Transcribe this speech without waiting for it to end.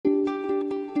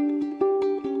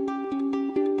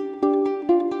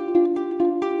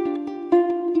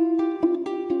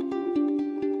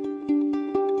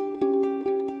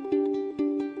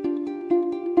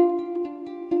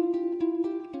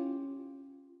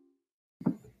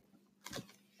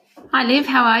Hi, Liv.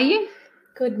 How are you?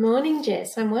 Good morning,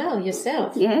 Jess. I'm well.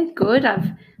 Yourself? Yeah, good.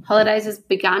 Holidays has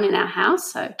begun in our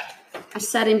house, so I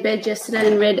sat in bed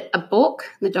yesterday and read a book.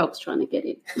 The dog's trying to get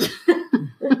in.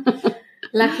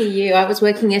 Lucky you. I was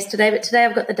working yesterday, but today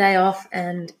I've got the day off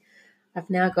and I've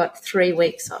now got 3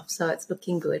 weeks off, so it's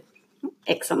looking good.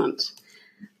 Excellent.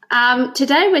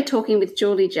 Today we're talking with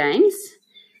Julie James,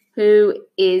 who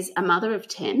is a mother of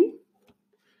 10.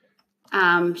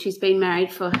 She's been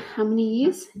married for how many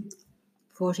years?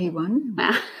 41.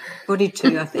 Wow.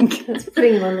 42, I think. That's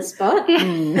putting you on the spot. Yeah.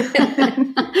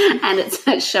 And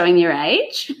it's showing your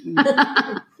age.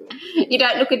 You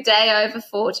don't look a day over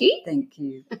 40. Thank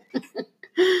you.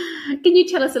 Can you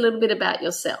tell us a little bit about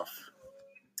yourself?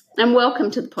 And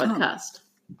welcome to the podcast.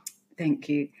 Thank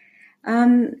you.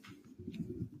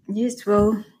 Yes,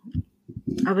 well,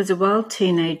 I was a wild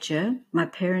teenager. My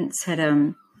parents had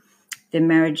their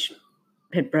marriage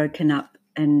had broken up,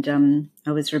 and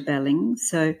I was rebelling.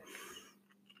 So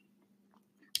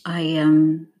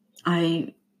I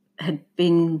had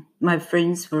been. My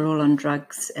friends were all on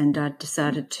drugs, and I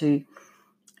decided to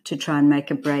try and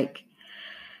make a break.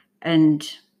 And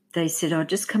they said, "Oh,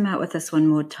 just come out with us one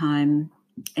more time."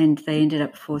 And they ended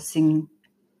up forcing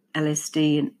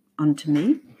LSD onto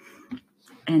me.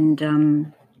 And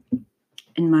in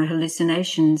my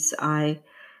hallucinations, I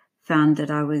found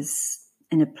that I was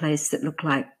in a place that looked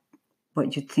like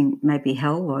what you'd think maybe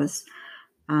hell was,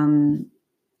 and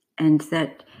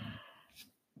that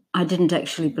I didn't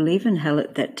actually believe in hell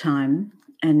at that time.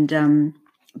 And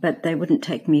but they wouldn't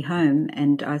take me home,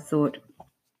 and I thought,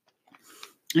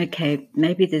 okay,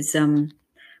 maybe there's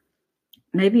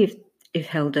maybe if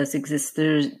hell does exist,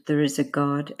 there is a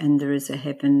God and there is a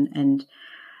heaven. And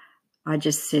I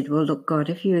just said, well, look, God,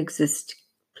 if you exist,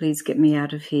 please get me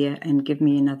out of here and give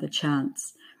me another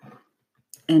chance.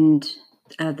 And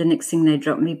the next thing, they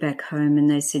dropped me back home and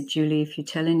they said, Julie, if you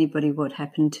tell anybody what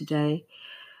happened today,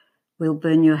 we'll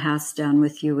burn your house down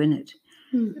with you in it.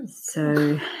 Mm.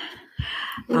 So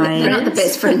they're not the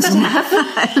best friends to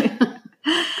have.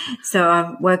 So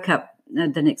I woke up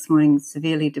the next morning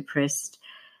severely depressed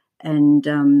and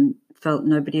felt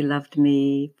nobody loved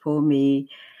me, poor me.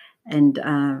 And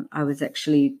I was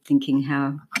actually thinking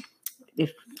how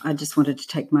if I just wanted to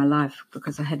take my life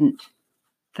because I hadn't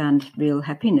found real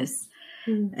happiness.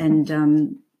 Mm.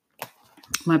 And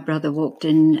my brother walked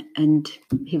in and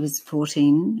he was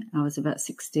 14. I was about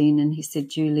 16. And he said,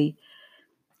 Julie,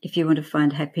 if you want to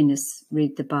find happiness,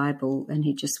 read the Bible. And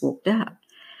he just walked out.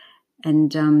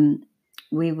 And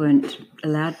we weren't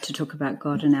allowed to talk about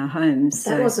God in our homes.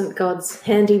 That wasn't God's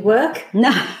handiwork.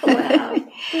 No. Wow.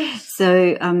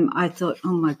 So I thought,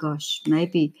 oh, my gosh,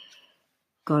 maybe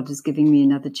God is giving me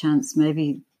another chance.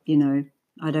 Maybe, he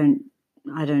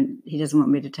doesn't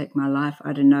want me to take my life.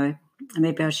 I don't know.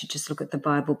 Maybe I should just look at the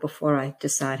Bible before I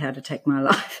decide how to take my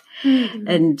life. Mm-hmm.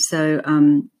 And so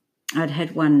I'd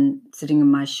had one sitting on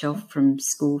my shelf from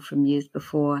school from years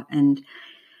before and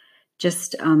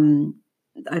just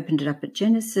opened it up at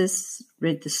Genesis,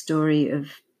 read the story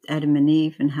of Adam and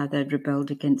Eve and how they'd rebelled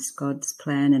against God's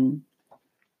plan and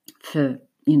for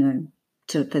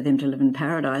them to live in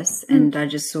paradise. Mm. And I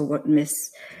just saw what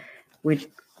mess we'd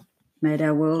made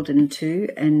our world into.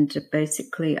 And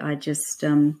basically I just,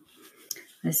 I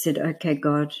said, okay,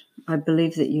 God, I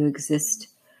believe that you exist.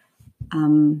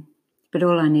 But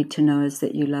all I need to know is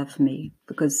that you love me,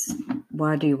 because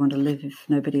why do you want to live if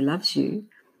nobody loves you?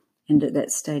 And at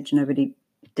that stage, nobody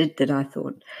did that, I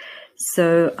thought.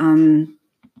 So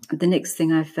the next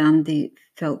thing I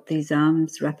felt these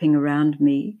arms wrapping around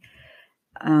me.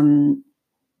 And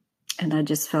I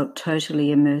just felt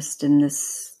totally immersed in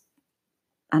this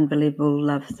unbelievable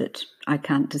love that I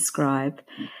can't describe.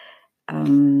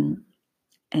 And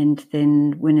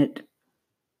then when it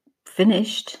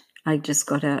finished, I just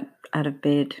got out of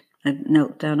bed. I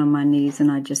knelt down on my knees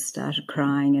and I just started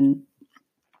crying, and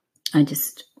I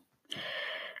just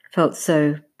felt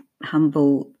so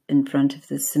humble in front of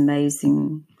this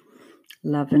amazing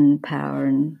love and power.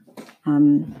 And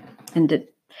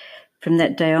from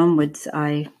that day onwards,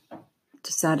 I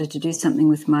decided to do something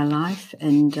with my life,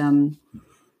 and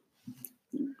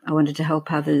I wanted to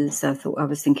help others. I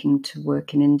was thinking to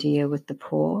work in India with the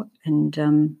poor,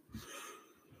 and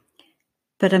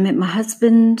but I met my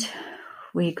husband.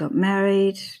 We got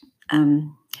married,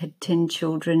 had 10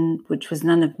 children, which was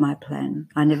none of my plan.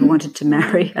 I never wanted to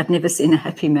marry. I'd never seen a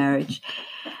happy marriage,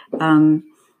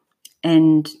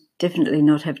 and definitely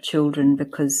not have children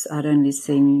because I'd only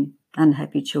seen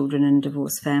unhappy children and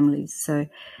divorced families. So,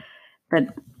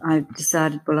 but I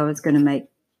decided, well, I was going to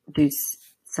do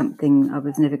something. I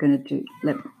was never going to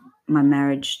let my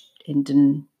marriage end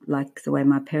in like the way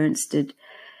my parents did.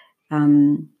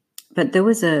 But there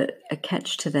was a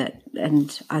catch to that,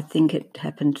 and I think it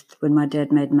happened when my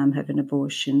dad made Mum have an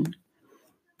abortion,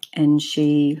 and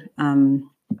she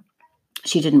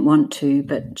didn't want to,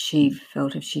 but she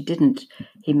felt if she didn't,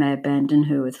 he may abandon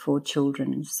her with 4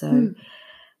 children. So,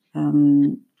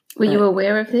 were you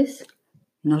aware of this?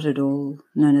 Not at all.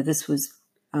 No. This was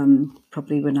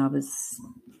probably when I was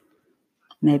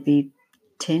maybe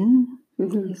 10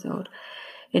 years old.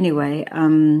 Anyway,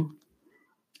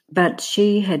 but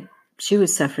she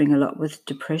was suffering a lot with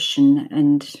depression,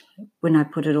 and when I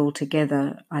put it all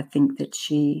together, I think that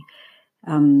she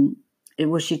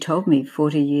told me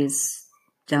 40 years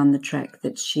down the track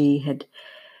that she had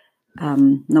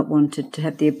not wanted to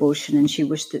have the abortion, and she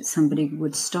wished that somebody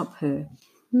would stop her.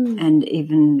 And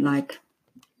even at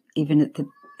the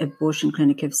abortion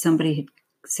clinic, if somebody had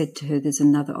said to her, "There's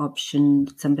another option,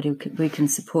 we can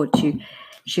support you,"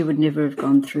 she would never have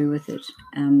gone through with it.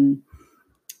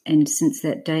 And since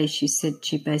that day, she said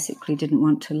she basically didn't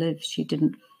want to live. She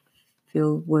didn't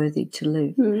feel worthy to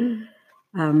live.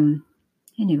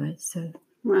 Anyway, so.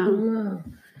 Wow.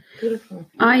 Beautiful.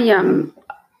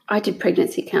 I did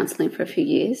pregnancy counselling for a few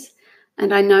years,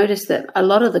 and I noticed that a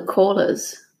lot of the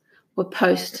callers were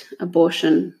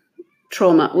post-abortion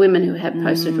trauma, women who had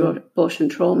post-abortion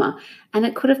trauma, and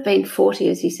it could have been 40,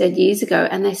 as you said, years ago,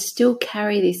 and they still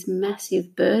carry this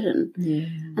massive burden. Yeah.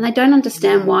 And they don't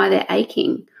understand why they're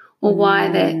aching or why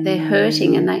they're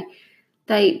hurting, and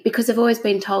they because they've always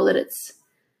been told that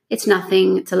it's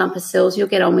nothing, it's a lump of cells, you'll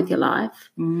get on with your life.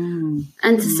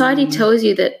 And society tells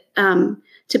you that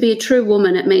to be a true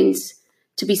woman, it means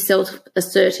to be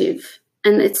self-assertive.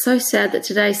 And it's so sad that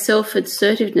today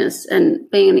self-assertiveness and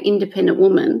being an independent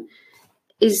woman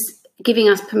is giving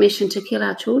us permission to kill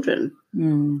our children.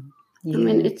 Yeah. I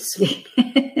mean, it's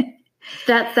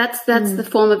that's the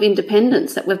form of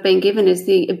independence that we've been given, is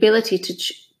the ability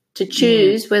to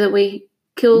choose whether we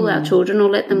kill our children or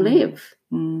let them live.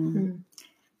 I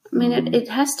mean, it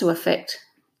has to affect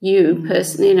you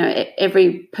personally,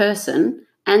 every person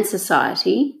and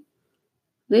society.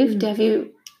 Liv, have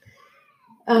you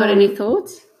got any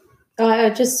thoughts?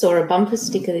 I just saw a bumper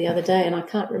sticker the other day, and I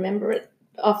can't remember it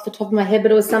off the top of my head,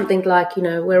 but it was something like,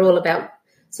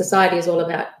 society is all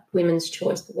about women's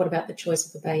choice, but what about the choice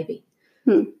of the baby?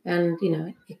 And,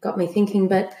 it got me thinking.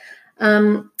 But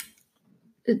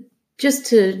just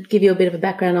to give you a bit of a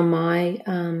background on my,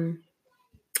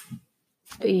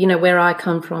 where I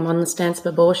come from on the stance of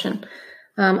abortion,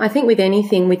 I think with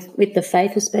anything, with the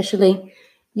faith especially,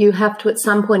 you have to at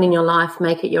some point in your life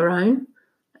make it your own.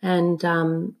 And,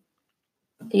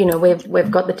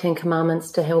 we've got the 10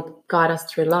 Commandments to help guide us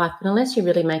through life, but unless you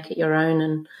really make it your own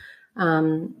and,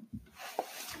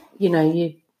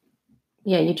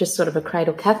 you're just sort of a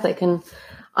cradle Catholic. And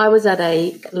I was at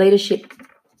a leadership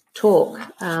talk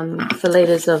for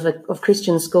leaders of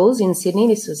Christian schools in Sydney.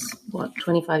 This was,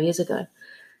 25 years ago.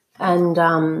 And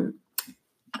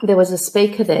there was a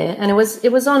speaker there, and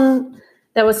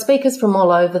there were speakers from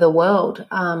all over the world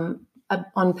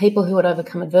on people who had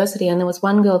overcome adversity. And there was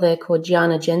one girl there called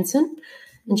Gianna Jensen,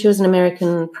 and she was an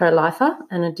American pro-lifer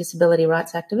and a disability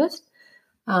rights activist.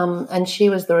 And she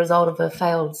was the result of a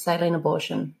failed saline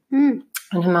abortion, and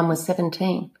her mum was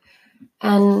 17.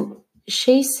 And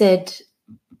she said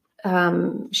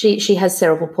she has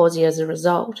cerebral palsy as a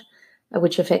result,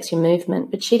 which affects your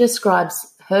movement, but she describes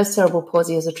her cerebral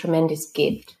palsy as a tremendous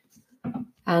gift.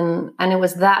 And it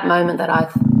was that moment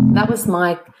that was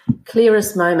my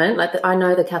clearest moment. Like, I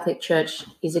know the Catholic Church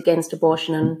is against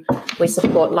abortion, and we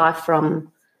support life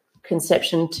from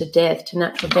conception to death, to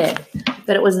natural death.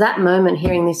 But it was that moment,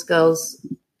 hearing this girl's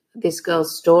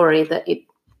story, that it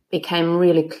became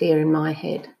really clear in my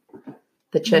head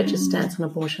the Church's stance on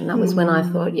abortion. That was when I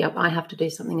thought, yep, I have to do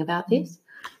something about this.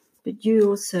 But you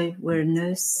also were a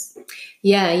nurse.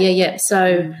 Yeah.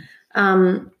 So,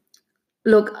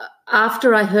 look,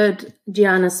 after I heard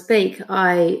Gianna speak,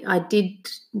 I did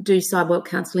do sidewalk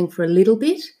counselling for a little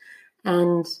bit,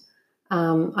 and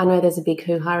I know there's a big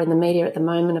hoo-ha in the media at the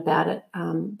moment about it,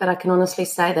 but I can honestly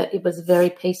say that it was very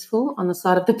peaceful on the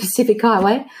side of the Pacific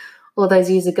Highway all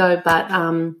those years ago, but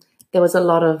there was a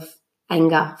lot of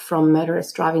anger from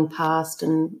motorists driving past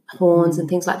and horns and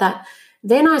things like that.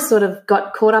 Then I sort of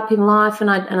got caught up in life, and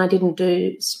I didn't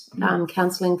do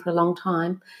counselling for a long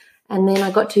time. And then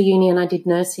I got to uni and I did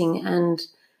nursing, and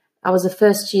I was a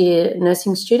first-year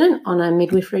nursing student on a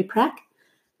midwifery prac,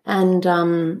 and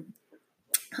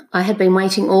I had been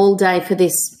waiting all day for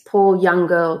this poor young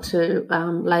girl to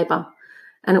labour,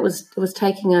 and it was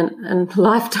taking a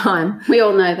lifetime. We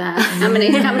all know that. How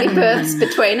many births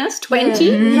between us? 20?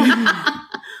 Yeah.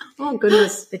 Oh,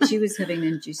 goodness. But she was having an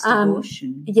induced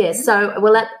abortion. Yes. So,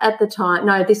 well, at the time,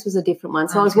 no, this was a different one.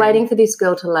 So I was waiting for this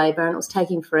girl to labour, and it was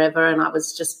taking forever, and I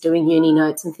was just doing uni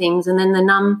notes and things. And then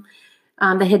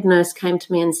the head nurse came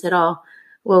to me and said, "Oh,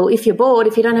 well, if you're bored,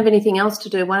 if you don't have anything else to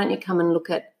do, why don't you come and look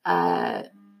at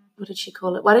what did she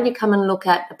call it? Why don't you come and look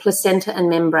at the placenta and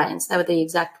membranes?" They were the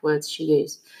exact words she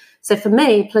used. So for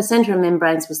me, placenta and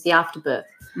membranes was the afterbirth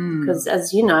because,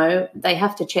 as you know, they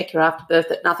have to check your afterbirth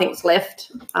that nothing's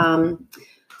left.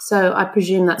 So I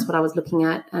presume that's what I was looking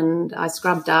at, and I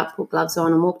scrubbed up, put gloves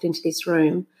on, and walked into this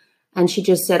room, and she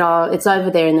just said, "Oh, it's over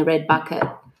there in the red bucket."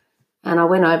 And I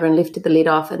went over and lifted the lid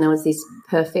off, and there was this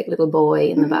perfect little boy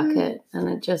in the bucket, and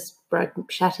it just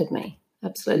shattered me,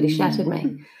 absolutely shattered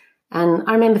me. And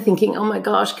I remember thinking, "Oh my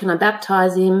gosh, can I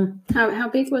baptize him?" How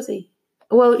big was he?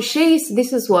 Well,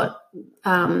 this is what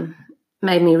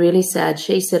made me really sad.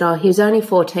 She said, "Oh, he was only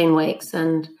 14 weeks,"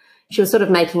 and she was sort of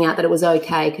making out that it was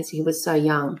okay because he was so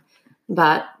young,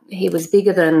 but he was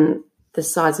bigger than the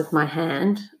size of my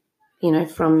hand,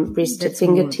 from wrist to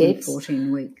fingertips.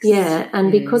 14 weeks. Yeah, and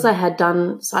because I had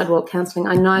done sidewalk counselling,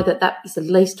 I know that is at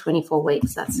least 24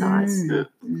 weeks, that size.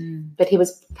 But he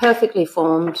was perfectly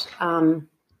formed.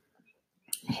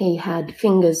 He had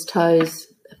fingers, toes,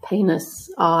 a penis,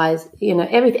 eyes,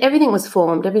 everything was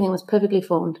formed. Everything was perfectly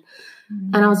formed.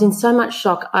 And I was in so much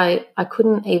shock, I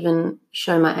couldn't even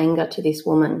show my anger to this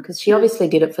woman because she obviously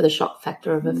did it for the shock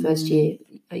factor of her first year,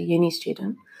 a uni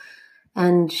student.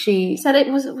 And she...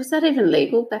 Was that even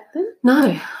legal back then?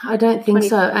 No, I don't think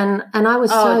so. And I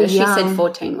was so young. She said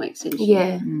 14 weeks, didn't she?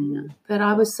 Yeah, but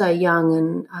I was so young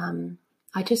and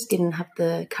I just didn't have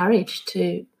the courage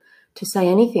to say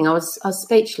anything. I was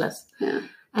speechless. Yeah.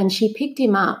 And she picked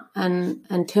him up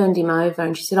and turned him over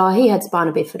and she said, "Oh, he had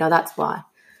spina bifida, that's why."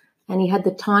 And he had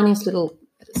the tiniest little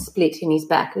split in his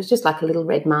back. It was just like a little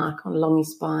red mark along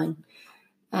his spine.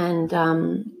 And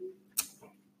I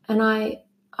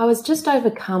was just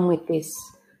overcome with this,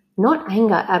 not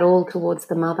anger at all towards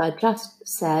the mother, just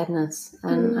sadness.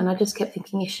 And I just kept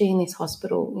thinking, is she in this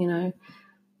hospital,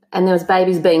 And there was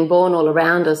babies being born all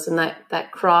around us and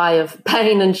that cry of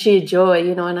pain and sheer joy,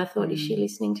 and I thought, is she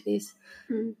listening to this?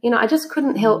 I just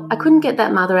couldn't help. I couldn't get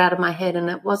that mother out of my head, and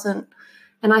it wasn't.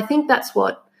 And I think that's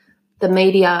what the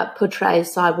media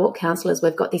portrays sidewalk counsellors.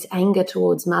 We've got this anger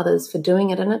towards mothers for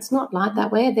doing it, and it's not like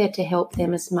that. We're there to help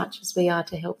them as much as we are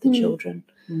to help the children,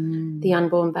 the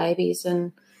unborn babies.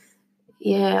 And,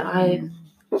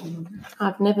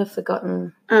 I've never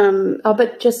forgotten.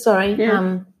 But just sorry.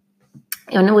 Yeah.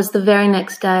 And it was the very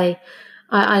next day.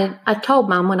 I told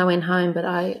Mum when I went home, but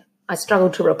I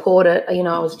struggled to report it.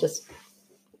 I was just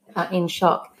in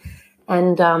shock.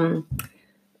 And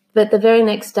but the very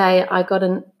next day I got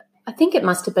I think it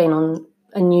must have been on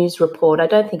a news report. I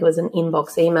don't think it was an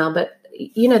inbox email, but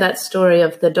that story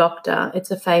of the doctor.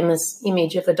 It's a famous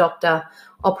image of a doctor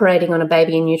operating on a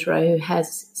baby in utero who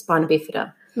has spina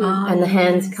bifida. And the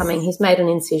hands coming, he's made an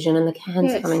incision and the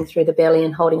hands coming through the belly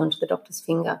and holding onto the doctor's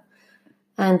finger.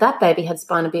 And that baby had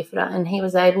spina bifida and he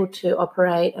was able to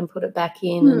operate and put it back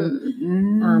in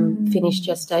and finish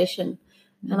gestation.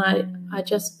 And I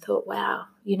just thought, wow,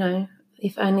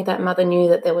 if only that mother knew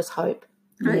that there was hope.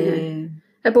 Yeah.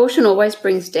 Abortion always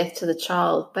brings death to the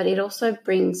child, but it also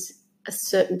brings a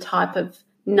certain type of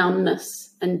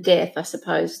numbness and death, I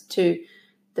suppose, to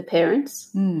the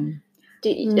parents. I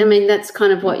mean, that's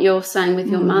kind of what you're saying with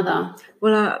your mother.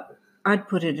 Well, I'd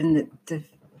put it in the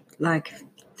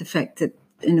fact that,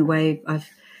 in a way,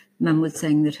 Mum was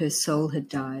saying that her soul had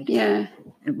died. Yeah.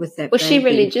 With that Was baby. she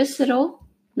religious at all?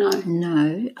 No.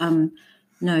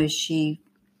 No, she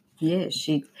was.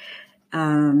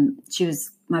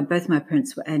 Both my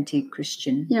parents were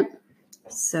anti-Christian. Yep.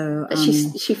 So but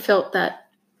she felt that.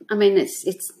 I mean,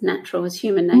 it's natural. It's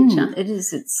human nature. It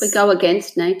is. We go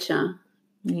against nature.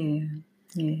 Yeah.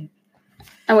 And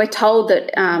we're told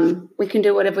that we can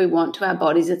do whatever we want to our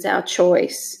bodies. It's our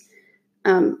choice.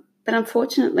 But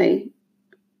unfortunately,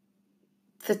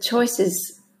 the choice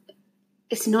it's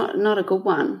not a good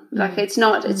one. Like it's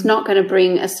not going to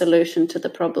bring a solution to the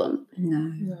problem.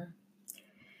 No.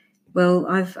 Well,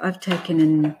 I've taken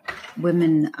in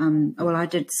women. I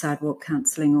did sidewalk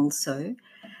counselling also,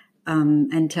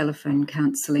 and telephone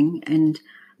counselling. And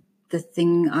the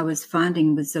thing I was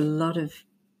finding was a lot of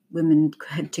women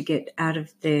had to get out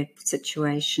of their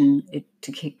situation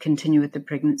to continue with the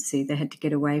pregnancy. They had to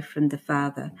get away from the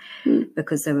father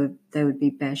because they would be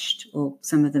bashed, or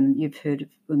some of them you've heard of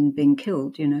women being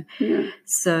killed. Yeah.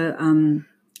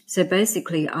 So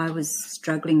basically, I was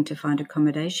struggling to find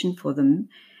accommodation for them.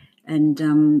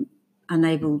 And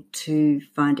unable to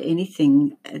find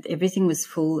anything. Everything was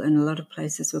full and a lot of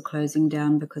places were closing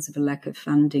down because of a lack of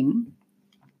funding.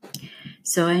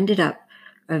 So I ended up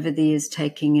over the years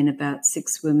taking in about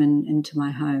 6 women into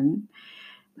my home,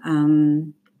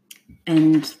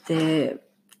 and they're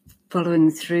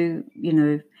following through,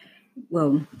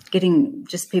 getting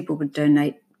just people would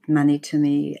donate money to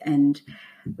me and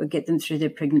would get them through their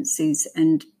pregnancies.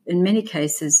 And in many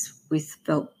cases, we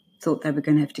thought they were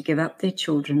going to have to give up their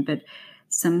children, but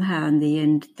somehow in the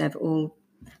end, they've all,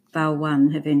 bar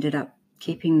one, have ended up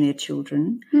keeping their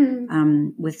children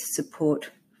with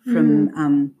support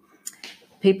from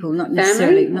people, not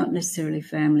necessarily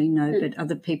family, no, but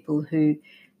other people who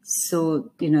saw,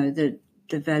 the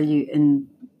value in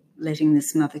letting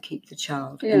this mother keep the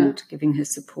child and giving her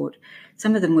support.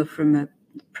 Some of them were from a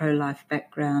pro-life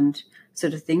background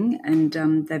sort of thing, and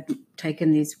they've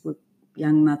taken these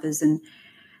young mothers and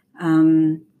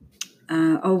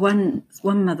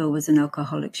one mother was an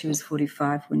alcoholic. She was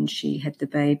 45 when she had the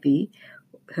baby.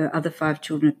 Her other 5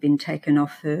 children had been taken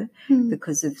off her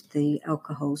because of the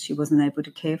alcohol. She wasn't able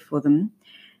to care for them.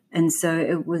 And so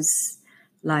it was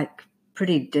like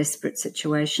pretty desperate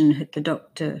situation. The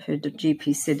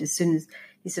GP said, as soon as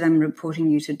he said, I'm reporting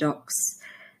you to docs,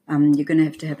 you're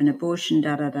going to have an abortion,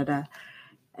 da-da-da-da.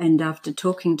 And after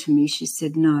talking to me, she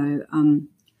said, no,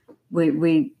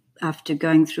 we after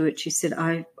going through it, she said,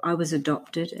 I was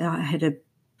adopted. I had a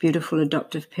beautiful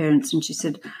adoptive parents. And she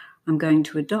said, I'm going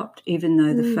to adopt, even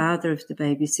though the father of the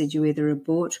baby said you either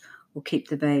abort or keep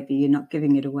the baby. You're not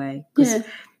giving it away.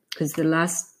 Because the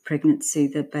last pregnancy,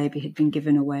 the baby had been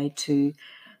given away to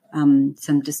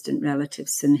some distant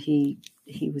relatives, and he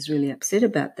was really upset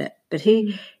about that. But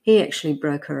he actually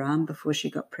broke her arm before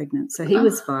she got pregnant. So he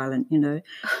was violent, It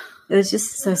was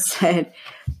just so sad.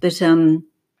 But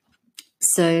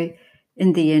so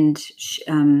in the end,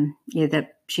 that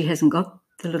she hasn't got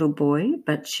the little boy,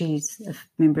 but she's a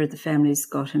member of the family's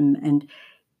got him. And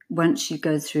once she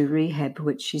goes through rehab,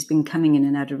 which she's been coming in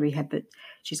and out of rehab, but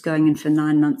she's going in for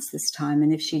 9 months this time.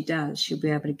 And if she does, she'll be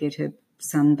able to get her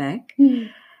son back.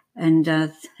 And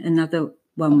another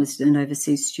one was an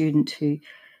overseas student who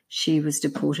she was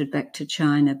deported back to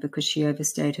China because she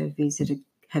overstayed her visa to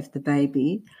have the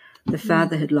baby. The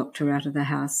father had locked her out of the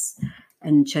house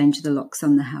and changed the locks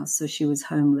on the house, so she was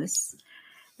homeless.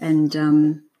 And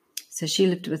so she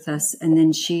lived with us, and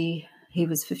then he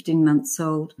was 15 months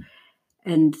old,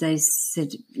 and they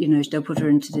said, they'll put her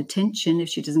into detention if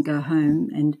she doesn't go home.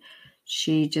 And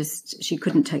she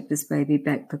couldn't take this baby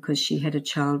back because she had a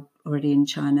child already in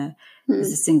China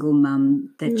as a single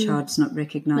mum. That child's not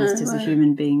recognised as a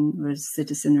human being or a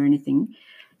citizen or anything.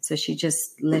 So she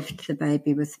just left the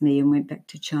baby with me and went back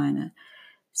to China.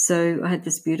 So I had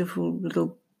this beautiful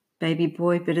little baby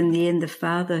boy, but in the end, the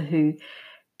father who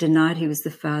denied he was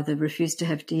the father refused to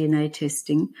have DNA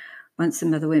testing. Once the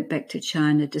mother went back to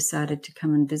China, decided to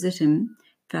come and visit him,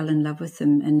 fell in love with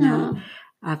him, and now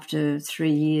after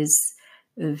 3 years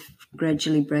of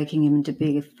gradually breaking him into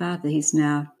being a father, he's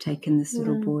now taken this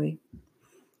little boy.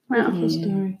 Wonderful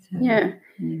story. So,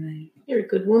 anyway. You're a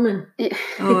good woman.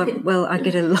 Oh, well, I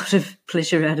get a lot of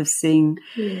pleasure out of seeing,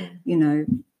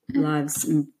 lives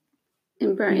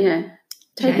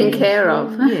taken care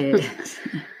of.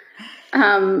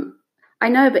 I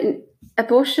know, but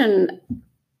abortion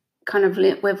kind of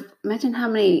imagine how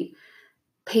many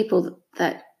people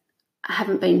that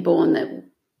haven't been born that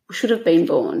should have been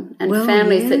born, and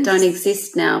families that don't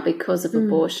exist now because of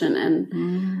abortion, and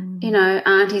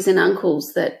aunties and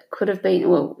uncles that could have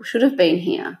been, should have been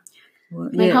here.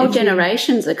 Whole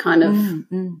generations are kind of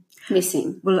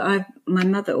missing. Well, my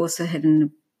mother also had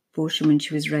an abortion when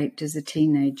she was raped as a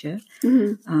teenager.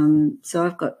 So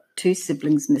I've got 2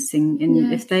 siblings missing,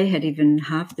 and if they had even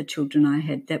half the children I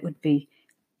had, that would be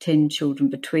 10 children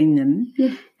between them.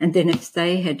 And then if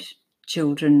they had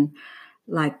children,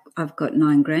 like I've got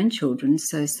 9 grandchildren,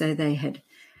 so say they had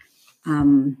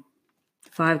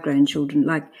 5 grandchildren,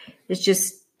 like it's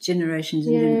just generations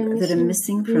that are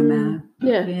missing from our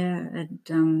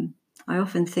and I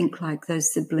often think like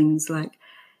those siblings, like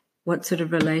what sort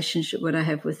of relationship would I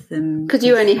have with them? Because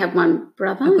you only have one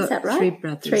brother, I've got is that right? 3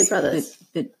 brothers. 3 brothers.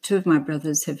 But 2 of my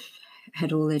brothers have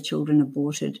had all their children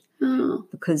aborted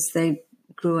because they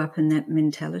grew up in that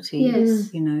mentality,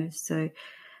 so...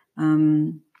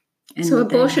 so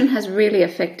abortion has really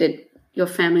affected your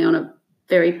family on a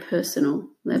very personal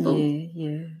level.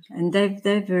 Yeah. And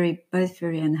they're both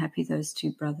very unhappy, those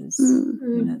 2 brothers.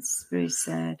 It's very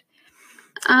sad.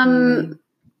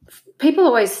 People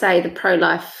always say the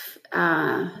pro-life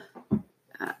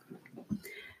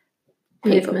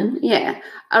people, movement,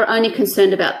 are only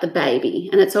concerned about the baby,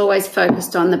 and it's always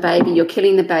focused on the baby. You're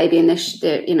killing the baby, and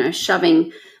they're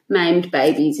shoving maimed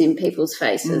babies in people's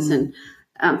faces and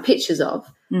pictures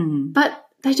of. But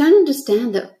they don't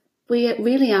understand that we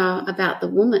really are about the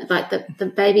woman, like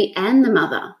the baby and the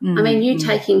mother. I mean, you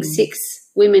taking 6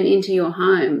 women into your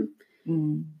home,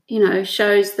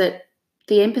 shows that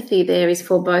the empathy there is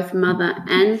for both mother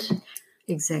and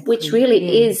exactly, which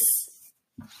really is.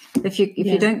 If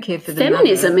you don't care for the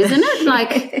feminism, mother, isn't it?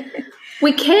 Like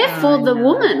we care for the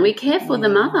woman, we care for the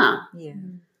mother. Yeah.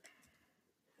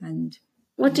 And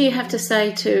what do you have to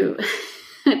say to?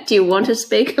 Do you want to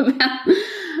speak about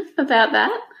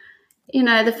that?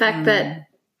 The fact that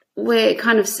we're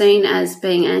kind of seen as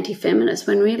being anti-feminist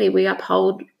when really we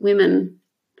uphold women.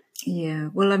 Yeah.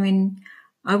 Well, I mean,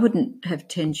 I wouldn't have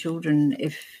 10 children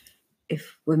if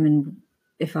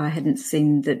I hadn't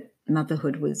seen that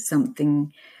motherhood was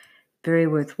something very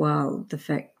worthwhile. The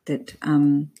fact that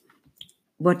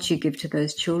what you give to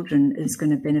those children is going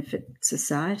to benefit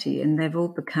society, and they've all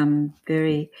become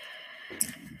very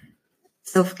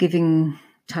self-giving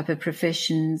type of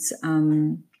professions.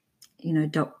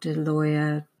 Doctor,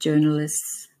 lawyer, journalist,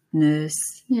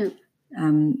 nurse. Yeah.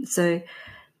 So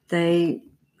I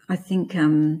think,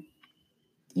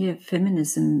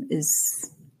 feminism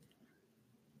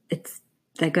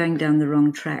they're going down the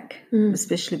wrong track,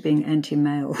 especially being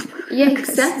anti-male. Yeah,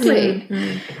 exactly.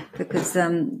 Because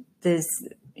there's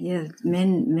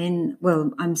men.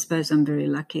 Well, I suppose I'm very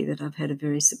lucky that I've had a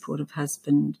very supportive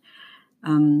husband,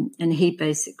 and he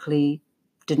basically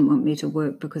didn't want me to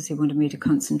work because he wanted me to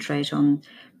concentrate on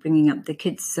bringing up the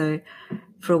kids. So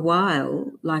for a while,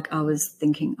 like I was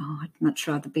thinking, I'd much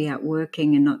rather be out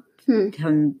working and not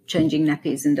home changing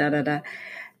nappies and da-da-da.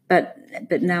 But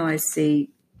now I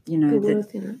see,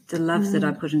 the love that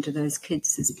I put into those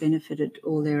kids has benefited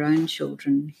all their own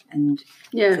children and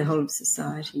the whole of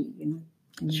society,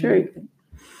 True.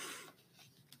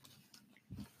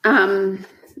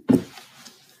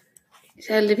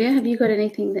 So, Olivia, have you got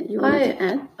anything that you wanted to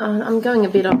add? I'm going a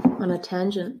bit off on a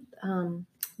tangent,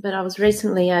 but I was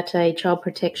recently at a child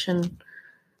protection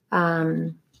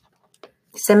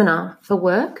seminar for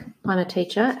work. I'm a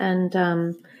teacher, and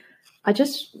I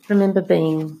just remember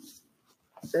being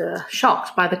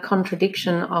shocked by the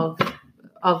contradiction of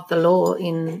the law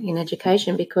in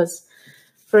education because,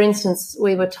 for instance,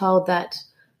 we were told that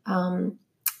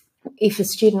if a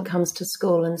student comes to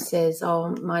school and says,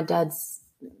 my dad's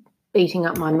beating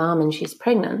up my mum and she's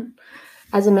pregnant,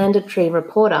 as a mandatory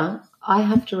reporter, I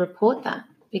have to report that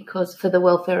because for the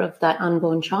welfare of that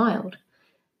unborn child.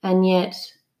 And yet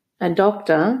a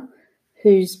doctor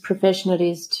whose profession it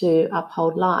is to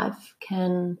uphold life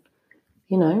can,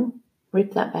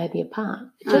 rip that baby apart.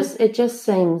 It just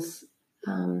seems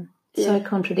so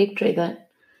contradictory that,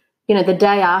 the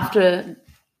day after,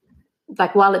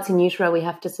 like while it's in utero, we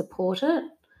have to support it.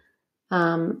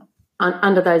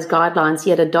 Under those guidelines,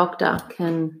 yet a doctor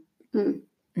can, I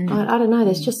don't know,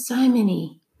 there's just so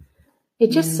many.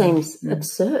 It just seems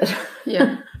absurd.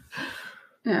 Yeah.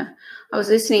 I was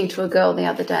listening to a girl the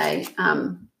other day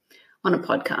on a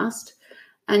podcast,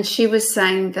 and she was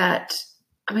saying that,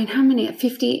 I mean, how many?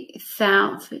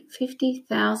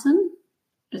 50,000?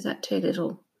 Is that too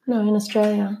little? No, in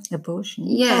Australia. Abortion.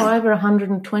 Yeah. over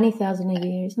 120,000 a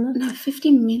year, isn't it? No,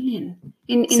 50 million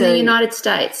in the United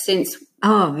States since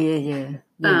Roe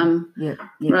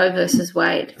versus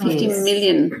Wade. 50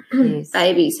 million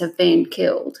babies have been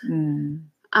killed.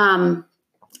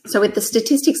 So with the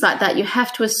statistics like that, you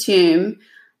have to assume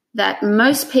that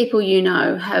most people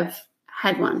have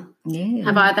had one,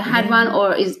 have either had one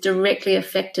or is directly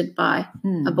affected by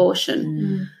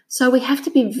abortion. So we have to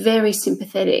be very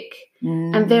sympathetic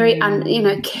and very,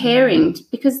 caring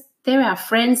because they're our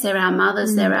friends, they're our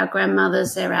mothers, they're our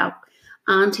grandmothers, they're our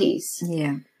aunties.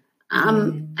 Yeah.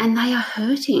 And they are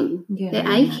hurting. They're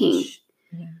aching.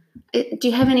 Do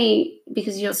you have any,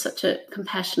 because you're such a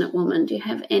compassionate woman, do you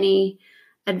have any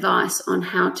advice on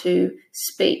how to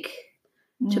speak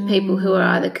to people who are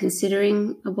either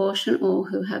considering abortion or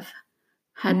who have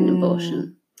had an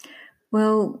abortion?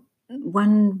 Well,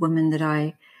 one woman that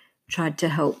I tried to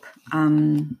help,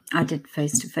 I did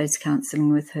face-to-face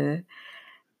counselling with her,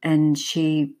 and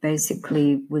she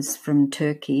basically was from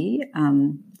Turkey.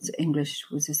 English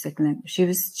was a second language.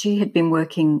 She had been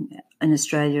working in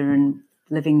Australia and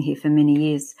living here for many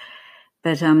years,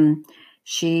 but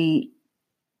she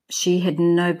had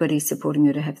nobody supporting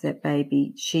her to have that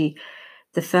baby.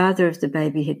 The father of the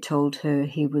baby had told her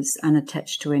he was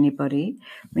unattached to anybody.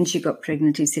 When she got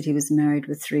pregnant, he said he was married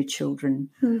with 3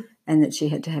 children and that she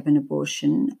had to have an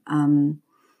abortion.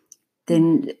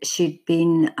 Then she'd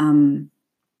been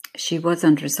she was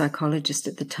under a psychologist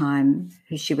at the time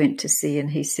who she went to see,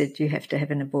 and he said, you have to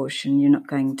have an abortion. You're not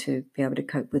going to be able to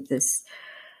cope with this.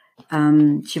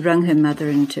 She rang her mother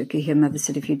in Turkey. Her mother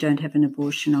said, if you don't have an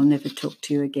abortion, I'll never talk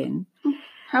to you again.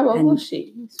 How old was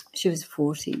she? She was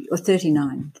 40 or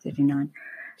 39.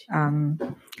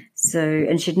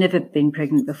 And she'd never been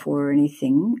pregnant before or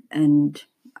anything. And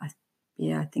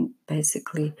I think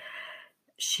basically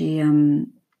she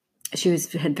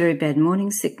had very bad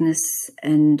morning sickness,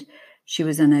 and she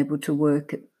was unable to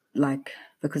work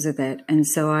because of that. And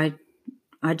so I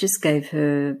just gave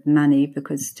her money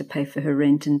to pay for her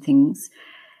rent and things.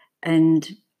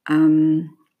 And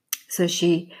so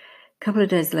a couple of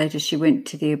days later, she went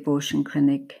to the abortion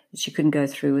clinic. She couldn't go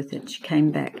through with it. She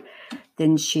came back.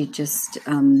 Then she just,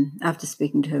 after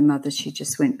speaking to her mother, she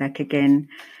just went back again.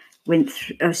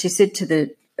 She said to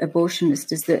the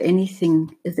abortionist, is there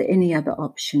any other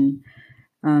option?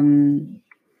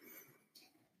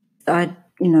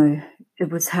 It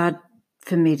was hard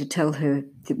for me to tell her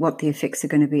what the effects are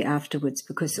going to be afterwards,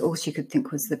 because all she could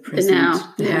think was the present,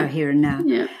 here and now.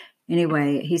 Yeah.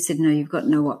 Anyway, he said, no, you've got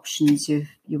no options. You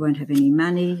won't have any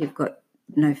money. You've got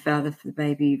no father for the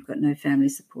baby. You've got no family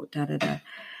support, da-da-da.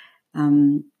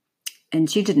 And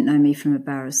she didn't know me from a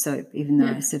bar of soap, even though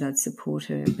I said I'd support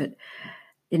her. But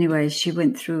anyway, she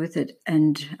went through with it,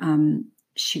 and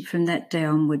from that day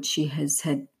onward, she has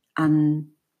had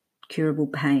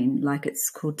uncurable pain, like it's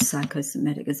called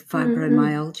psychosomatic, it's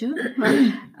fibromyalgia.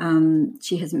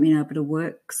 She hasn't been able to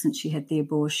work since she had the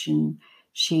abortion.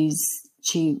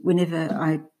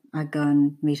 Whenever I go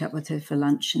and meet up with her for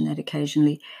lunch and that,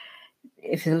 occasionally,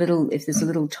 if there's a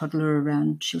little toddler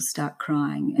around, she'll start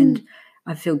crying, and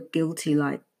I feel guilty,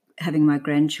 like having my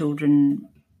grandchildren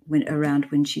around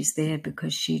when she's there,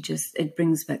 because it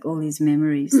brings back all these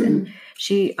memories. And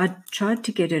I tried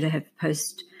to get her to have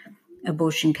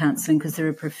post-abortion counselling, because there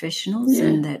are professionals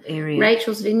in that area.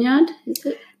 Rachel's Vineyard, is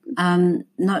it?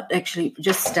 Not actually,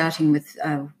 just starting with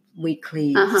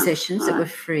weekly sessions that were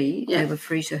free. They were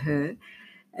free to her,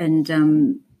 and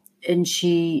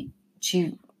she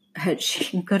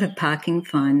got a parking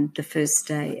fine the first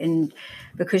day, and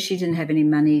because she didn't have any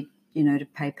money, to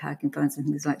pay parking fines and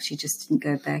things, she just didn't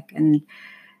go back. And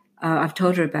I've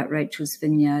told her about Rachel's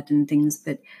Vineyard and things,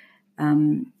 but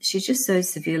she's just so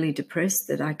severely depressed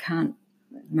that I can't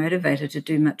motivate her to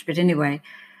do much. But anyway,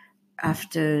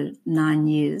 after 9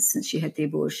 years since she had the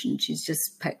abortion, she's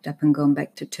just packed up and gone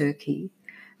back to Turkey.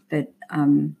 But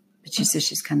she says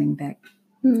she's coming back.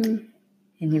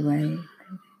 Anyway,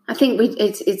 I think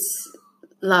it's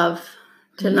love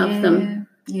to love them.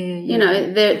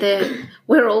 Yeah.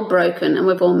 We're all broken and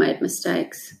we've all made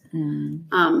mistakes. And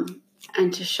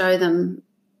to show them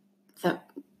that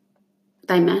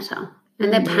they matter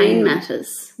and their pain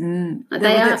matters.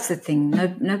 That's the thing.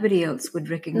 Nobody else would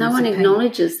recognise. No one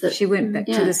acknowledges that. She went back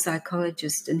to the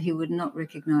psychologist, and he would not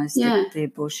recognise that the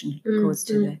abortion had caused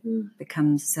her to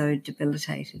become so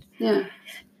debilitated. Yeah,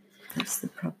 that's the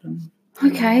problem.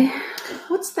 Okay.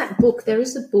 What's that book? There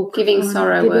is a book. Giving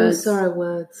Sorrow Words. Sorrow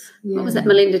Words. Yeah. What was that?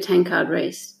 Melinda Tankard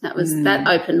Reese. That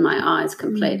opened my eyes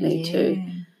completely to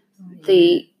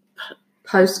the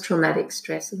post-traumatic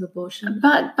stress of abortion.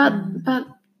 But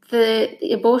the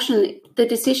abortion, the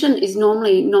decision is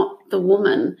normally not the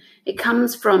woman. It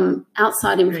comes from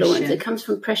outside influence. Pressure. It comes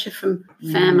from pressure from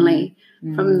family,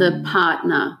 from the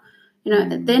partner.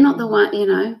 They're not the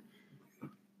one.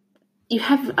 You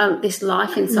have this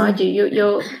life inside you.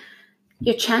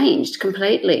 You're changed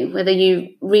completely, whether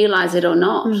you realise it or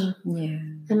not. Yeah.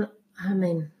 And I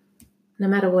mean, no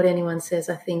matter what anyone says,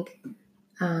 I think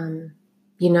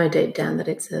deep down that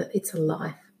it's a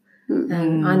life.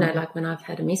 And I know, when I've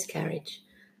had a miscarriage,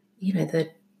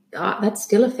 that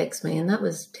still affects me, and that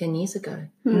was 10 years ago.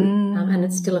 And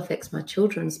it still affects my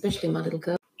children, especially my little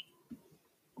girl.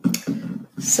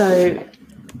 So,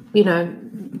 we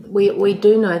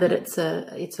do know that it's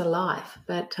a life,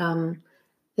 but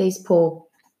these poor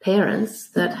parents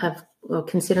that are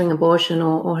considering abortion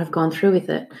or have gone through with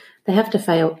it, they have to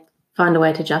find a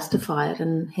way to justify it,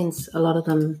 and hence a lot of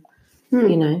them,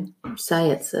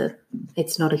 say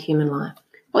it's not a human life.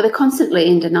 Well, they're constantly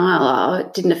in denial. Oh,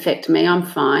 it didn't affect me. I'm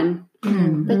fine.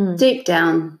 But deep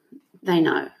down, they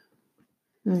know.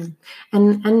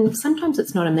 And sometimes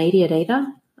it's not immediate either.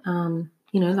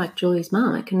 Like Julie's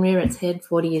mum, it can rear its head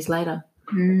 40 years later.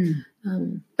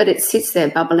 But it sits there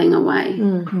bubbling away.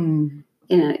 And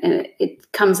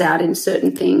it comes out in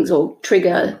certain things, or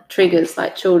triggers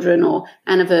like children or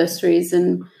anniversaries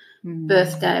and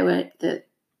birthdays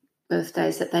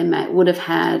that they would have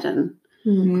had, and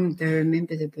they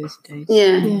remember the birthdays.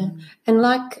 Yeah. And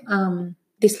like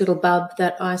this little bub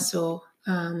that I saw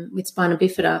with spina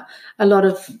bifida, a lot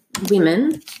of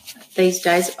women these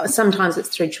days, sometimes it's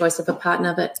through choice of a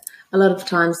partner, but a lot of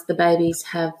times the babies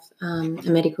have a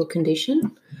medical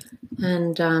condition,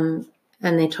 and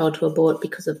they're told to abort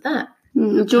because of that.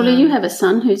 Julie, you have a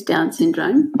son who's Down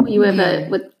syndrome. Were you ever?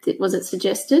 Was it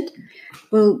suggested?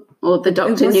 Well, or the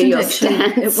doctor knew your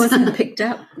stance? It wasn't picked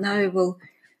up. No. Well,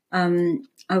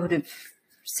 I would have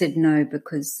said no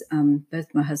because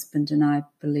both my husband and I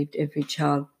believed every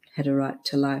child had a right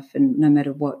to life, and no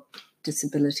matter what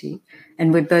disability.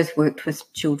 And we both worked with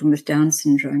children with Down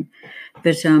syndrome,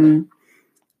 but the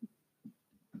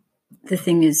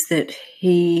thing is that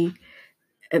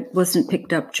it wasn't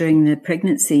picked up during the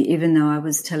pregnancy, even though I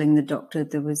was telling the doctor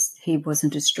he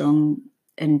wasn't as strong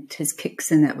and his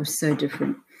kicks and that was so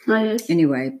different. Oh, yes.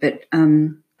 Anyway, but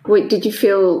wait, did you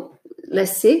feel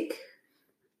less sick?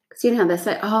 Because you know how they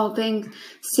say, being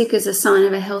sick is a sign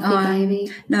of a healthy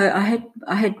baby. No,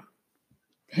 I had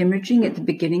hemorrhaging at the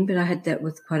beginning, but I had that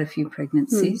with quite a few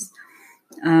pregnancies.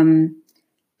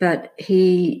 But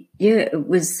it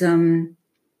was.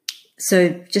 So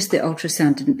just the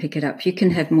ultrasound didn't pick it up. You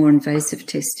can have more invasive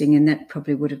testing and that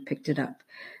probably would have picked it up.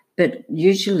 But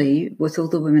usually with all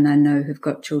the women I know who've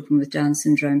got children with Down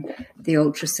syndrome, the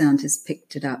ultrasound has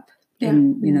picked it up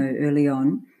early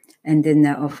on, and then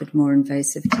they're offered more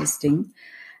invasive testing.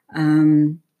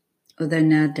 Although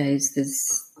nowadays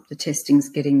the testing's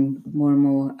getting more and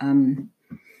more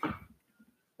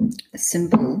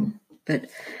simple. But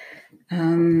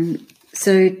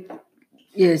so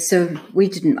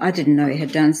I didn't know he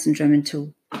had Down syndrome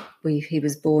until he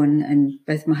was born, and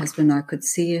both my husband and I could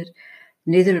see it.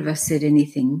 Neither of us said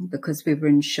anything because we were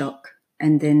in shock.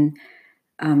 And then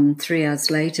 3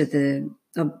 hours later, the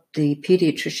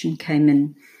pediatrician came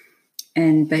in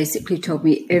and basically told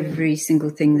me every single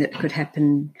thing that could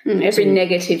happen. Every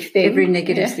negative thing. Every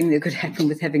negative thing that could happen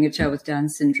with having a child with Down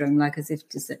syndrome, like as if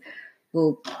to say,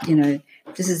 well,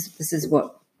 this is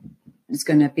what is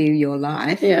going to be your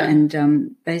life. Yeah.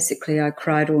 And basically I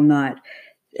cried all night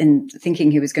and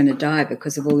thinking he was going to die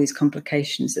because of all these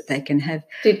complications that they can have.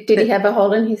 Did he have a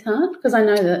hole in his heart? Because I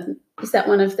know that, is that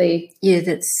one of the... Yeah,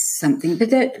 that's something.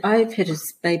 But I've had a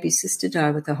baby sister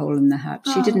die with a hole in the heart.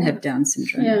 She didn't have Down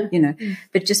syndrome,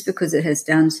 But just because it has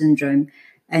Down syndrome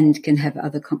and can have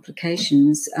other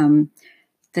complications,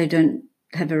 they don't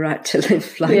have a right to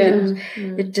live like it.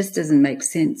 It just doesn't make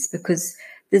sense because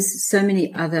there's so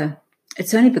many other...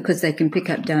 It's only because they can pick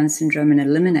up Down syndrome and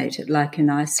eliminate it. Like in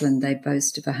Iceland, they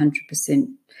boast of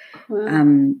 100%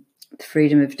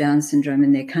 freedom of Down syndrome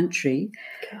in their country.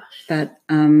 Gosh. But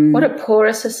what a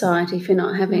poorer society for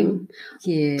not having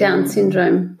Down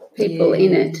syndrome people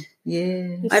in it.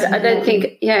 Yeah, I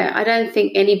don't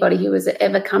think anybody who has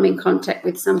ever come in contact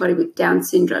with somebody with Down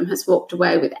syndrome has walked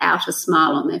away without a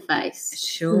smile on their face.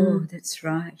 Sure, that's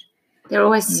right. They're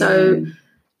always so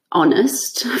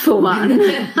honest, for one.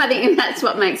 I think that's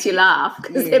what makes you laugh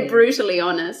because they're brutally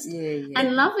honest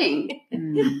and loving.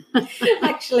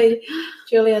 Actually,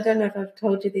 Julie, I don't know if I've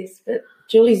told you this, but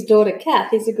Julie's daughter,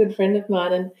 Kath, is a good friend of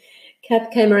mine, and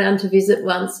Kath came around to visit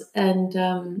once,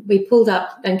 and we pulled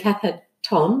up, and Kath had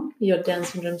Tom, your Down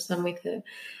syndrome son, with her,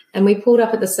 and we pulled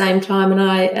up at the same time,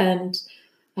 and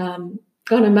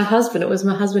my husband, it was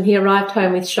my husband, he arrived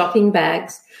home with shopping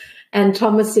bags, and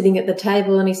Tom was sitting at the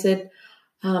table, and he said,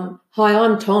 hi,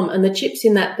 I'm Tom, and the chips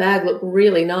in that bag look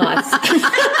really nice.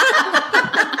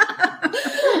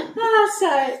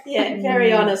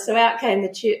 Very honest. So out came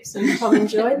the chips, and Tom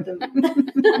enjoyed them.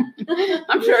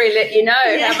 I'm sure he let you know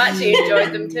how much he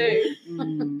enjoyed them too.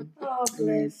 Oh,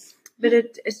 bless. But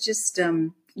it's just,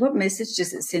 what message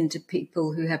does it send to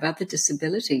people who have other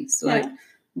disabilities? Like,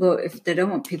 well, if they don't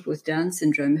want people with Down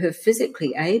syndrome who are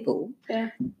physically able,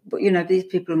 but, these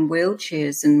people in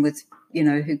wheelchairs and with,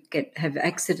 who have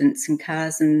accidents in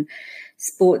cars and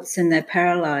sports and they're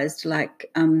paralysed, like,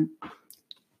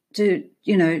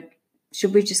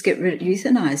 should we just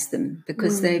euthanize them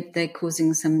because they're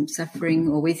causing some suffering,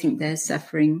 or we think they're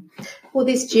suffering? Well,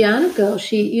 this Gianna girl,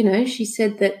 she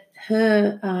said that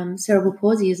her cerebral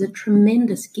palsy is a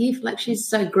tremendous gift. Like, she's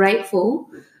so grateful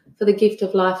for the gift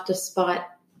of life despite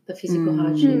the physical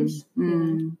hardships.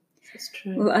 It's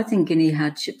true. Well, I think any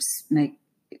hardships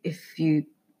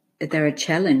they're a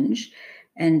challenge,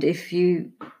 and if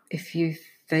you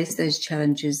face those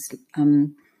challenges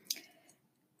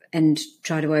and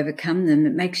try to overcome them,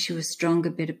 it makes you a stronger,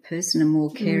 better person, a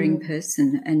more caring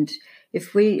person. And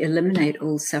if we eliminate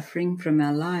all suffering from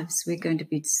our lives, we're going to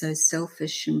be so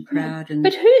selfish and proud.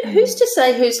 But who's to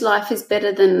say whose life is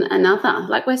better than another?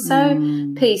 Like, we're so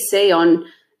PC on,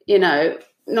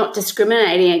 not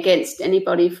discriminating against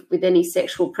anybody with any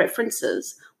sexual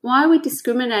preferences. why are we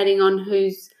discriminating on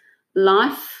whose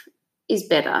life is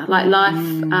better? Like life,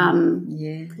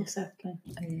 Yeah. Exactly.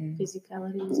 Yeah.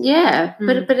 Physicality. yeah.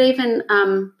 But even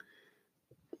I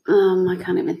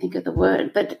can't even think of the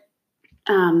word, but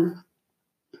I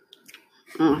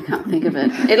can't think of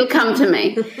it. It'll come to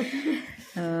me.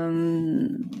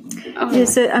 Yeah,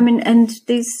 so, I mean, and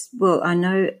these, well, I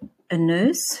know a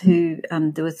nurse who,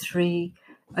 there were 3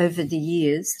 over the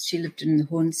years. She lived in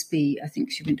Hornsby. I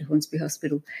think she went to Hornsby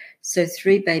Hospital. So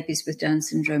 3 babies with Down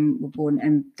syndrome were born,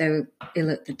 and they were ill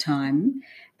at the time,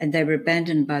 and they were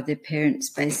abandoned by their parents,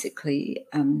 basically.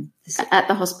 At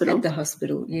the hospital? At the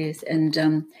hospital, yes.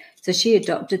 And so she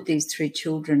adopted these 3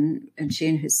 children, and she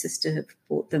and her sister have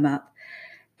brought them up.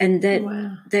 And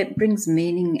that brings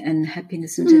meaning and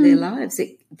happiness into their lives.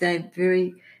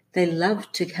 They love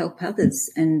to help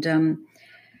others. And,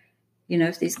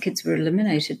 if these kids were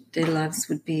eliminated, their lives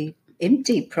would be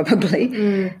empty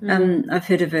probably. I've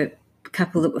heard of a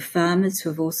couple that were farmers who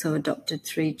have also adopted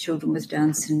 3 children with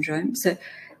Down syndrome. So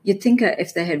you'd think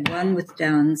if they had one with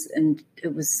Downs and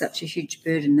it was such a huge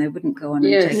burden, they wouldn't go on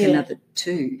and take another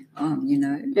 2 on,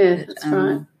 Yeah, but, that's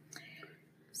right.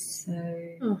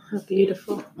 Oh, how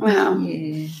beautiful. Wow.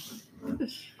 Yeah.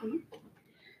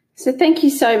 So thank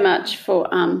you so much for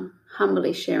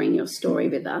humbly sharing your story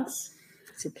with us.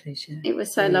 It's a pleasure. It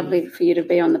was so lovely for you to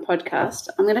be on the podcast.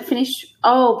 I'm going to finish.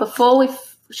 Before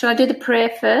should I do the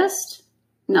prayer first?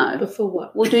 No. Before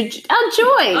what? We'll do joy.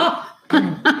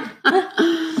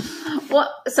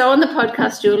 So on the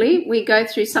podcast, Julie, we go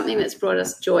through something that's brought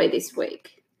us joy this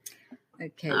week.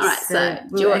 Okay. All right. So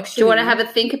do you want to have a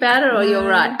think about it, or you're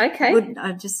right? Okay.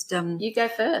 I just you go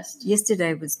first.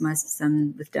 Yesterday was my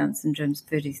son with Down syndrome's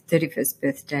 31st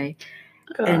birthday,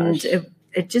 Gosh. and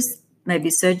it just made me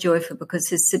so joyful because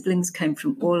his siblings came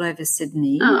from all over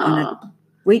Sydney on a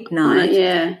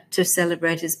weeknight to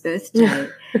celebrate his birthday.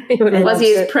 Was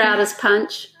he as proud as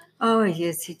Punch? Oh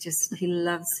yes, he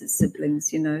loves his siblings.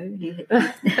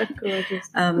 Gorgeous.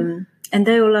 And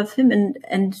they all love him,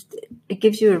 and it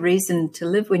gives you a reason to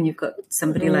live when you've got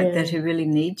somebody like that who really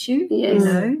needs you. Yes.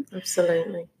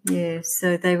 Absolutely. Yeah,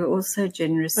 so they were all so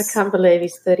generous. I can't believe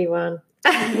he's 31.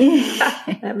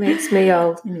 That makes me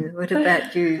old. Yeah, what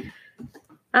about you?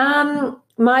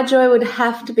 My joy would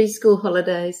have to be school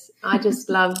holidays. I just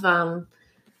love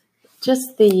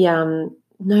just the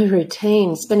no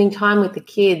routine, spending time with the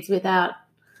kids without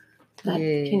that,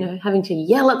 having to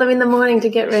yell at them in the morning to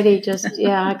get ready.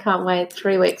 I can't wait.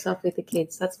 3 weeks off with the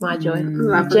kids. That's my joy.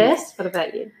 Jess, what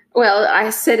about you? Well,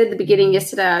 I said at the beginning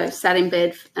yesterday, I sat in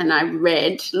bed and I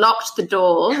locked the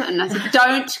door, and I said,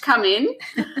 don't come in.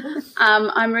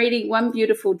 I'm reading One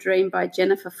Beautiful Dream by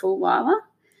Jennifer Fulwiler.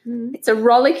 It's a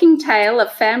rollicking tale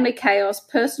of family chaos,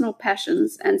 personal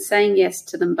passions, and saying yes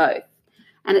to them both.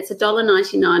 And it's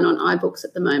 $1.99 on iBooks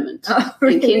at the moment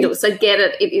and Kindle. So get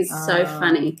it. It is so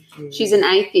funny. Yeah. She's an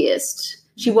atheist.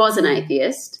 She was an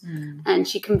atheist and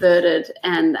she converted,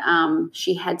 and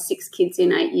she had 6 kids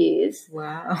in 8 years.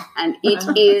 Wow. And it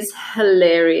is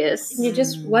hilarious. Can you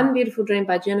just One Beautiful Dream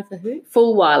by Jennifer who?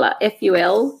 Fulwiler,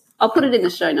 F-U-L. I'll put it in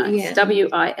the show notes. Yeah.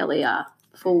 W-I-L-E-R,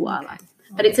 Fulwiler.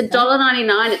 But it's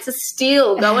 $1.99. It's a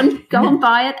steal. Go and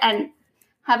buy it and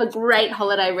have a great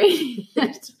holiday reading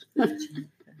it.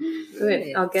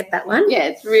 Good. I'll get that one. Yeah,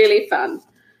 it's really fun.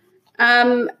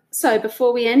 So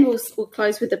before we end, we'll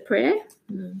close with a prayer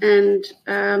and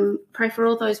pray for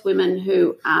all those women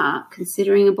who are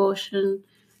considering abortion,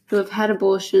 who have had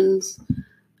abortions,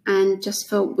 and just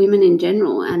for women in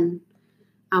general and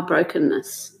our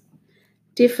brokenness.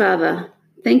 Dear Father,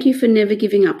 thank you for never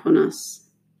giving up on us.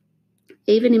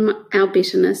 Even in our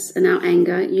bitterness and our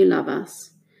anger, you love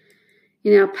us.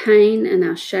 In our pain and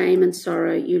our shame and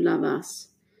sorrow, you love us.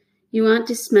 You aren't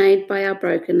dismayed by our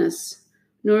brokenness,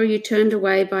 nor are you turned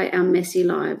away by our messy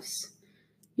lives.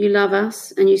 You love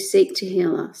us and you seek to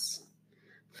heal us.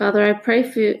 Father, I pray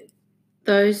for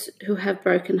those who have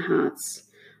broken hearts.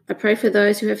 I pray for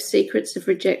those who have secrets of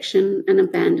rejection and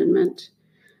abandonment.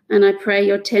 And I pray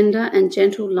your tender and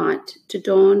gentle light to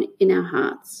dawn in our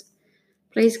hearts.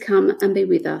 Please come and be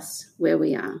with us where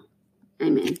we are.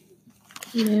 Amen.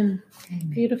 Amen.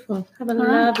 Beautiful. Have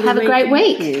a great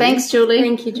week. Thanks, Julie.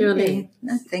 Thank you, Julie.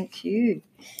 No, thank you.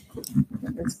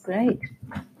 That was great.